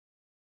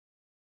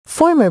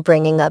Former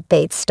Bringing Up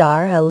Bates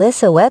star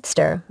Alyssa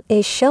Webster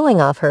is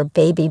showing off her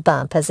baby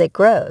bump as it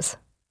grows.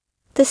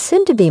 The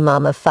soon-to-be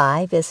mom of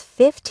 5 is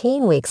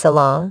 15 weeks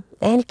along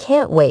and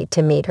can't wait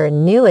to meet her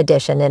new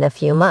addition in a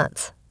few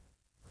months.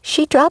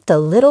 She dropped a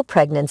little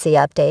pregnancy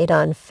update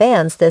on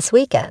fans this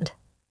weekend.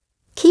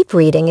 Keep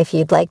reading if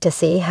you'd like to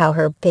see how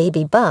her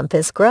baby bump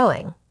is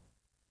growing.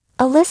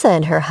 Alyssa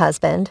and her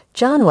husband,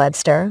 John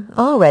Webster,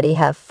 already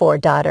have 4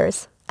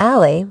 daughters,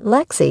 Allie,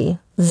 Lexi,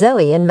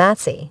 Zoe, and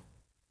Matsy.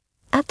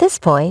 At this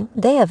point,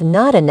 they have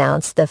not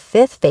announced the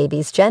 5th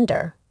baby's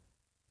gender.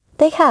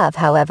 They have,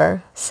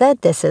 however,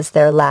 said this is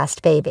their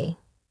last baby.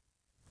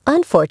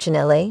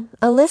 Unfortunately,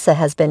 Alyssa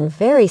has been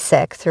very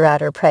sick throughout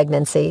her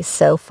pregnancy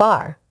so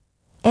far,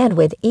 and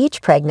with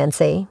each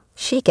pregnancy,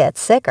 she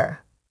gets sicker.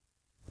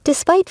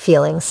 Despite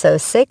feeling so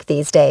sick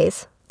these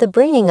days, the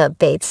Bringing Up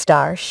Bates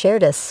star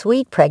shared a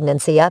sweet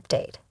pregnancy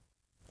update.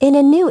 In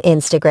a new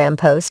Instagram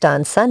post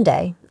on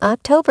Sunday,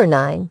 October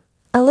 9,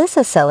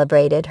 Alyssa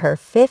celebrated her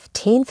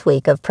 15th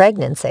week of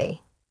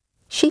pregnancy.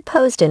 She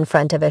posed in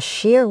front of a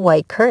sheer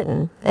white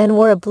curtain and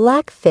wore a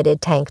black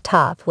fitted tank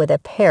top with a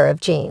pair of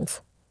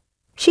jeans.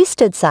 She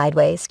stood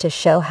sideways to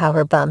show how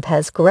her bump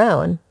has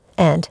grown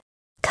and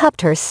cupped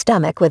her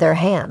stomach with her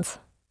hands.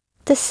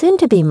 The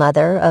soon-to-be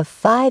mother of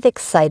 5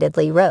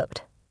 excitedly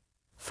wrote,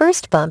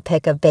 "First bump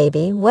pic of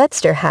baby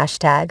Webster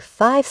hashtag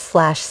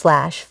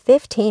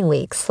 5//15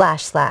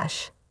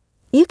 weeks//."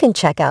 You can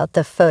check out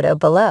the photo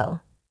below.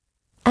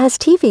 As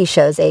TV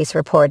show's Ace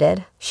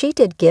reported, she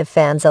did give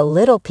fans a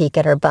little peek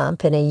at her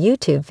bump in a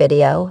YouTube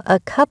video a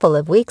couple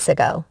of weeks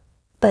ago.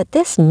 But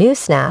this new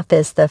snap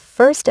is the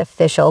first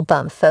official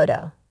bump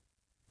photo.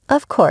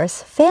 Of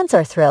course, fans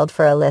are thrilled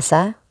for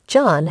Alyssa,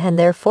 John, and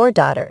their 4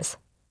 daughters.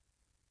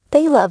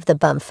 They love the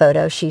bump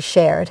photo she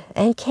shared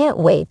and can't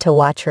wait to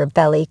watch her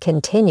belly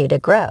continue to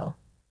grow.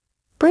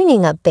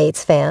 Bringing Up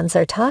Bates fans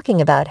are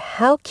talking about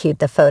how cute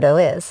the photo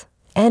is,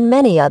 and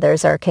many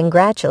others are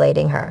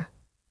congratulating her.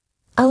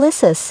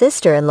 Alyssa's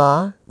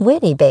sister-in-law,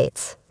 Whitney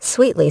Bates,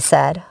 sweetly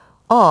said,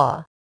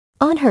 "Aw."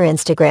 On her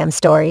Instagram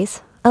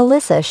stories,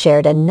 Alyssa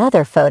shared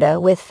another photo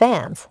with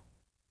fans.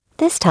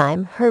 This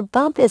time, her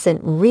bump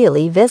isn't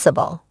really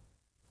visible.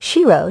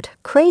 She wrote,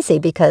 "Crazy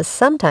because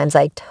sometimes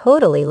I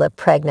totally look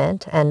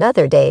pregnant and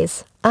other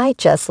days, I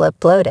just look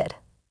bloated.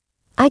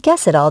 I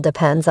guess it all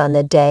depends on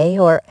the day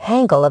or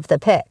angle of the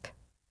pic."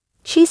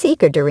 She's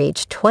eager to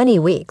reach 20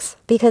 weeks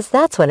because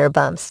that's when her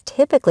bumps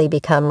typically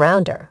become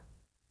rounder.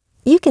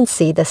 You can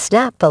see the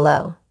snap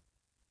below.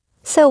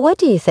 So what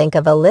do you think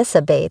of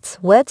Alyssa Bates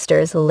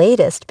Webster's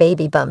latest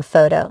baby bump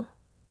photo?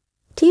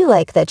 Do you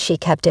like that she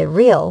kept it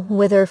real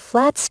with her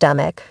flat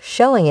stomach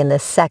showing in the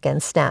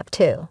second snap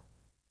too?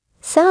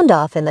 Sound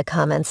off in the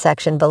comments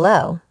section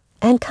below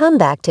and come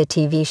back to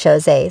TV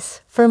show's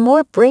Ace for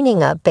more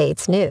Bringing Up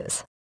Bates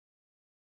news.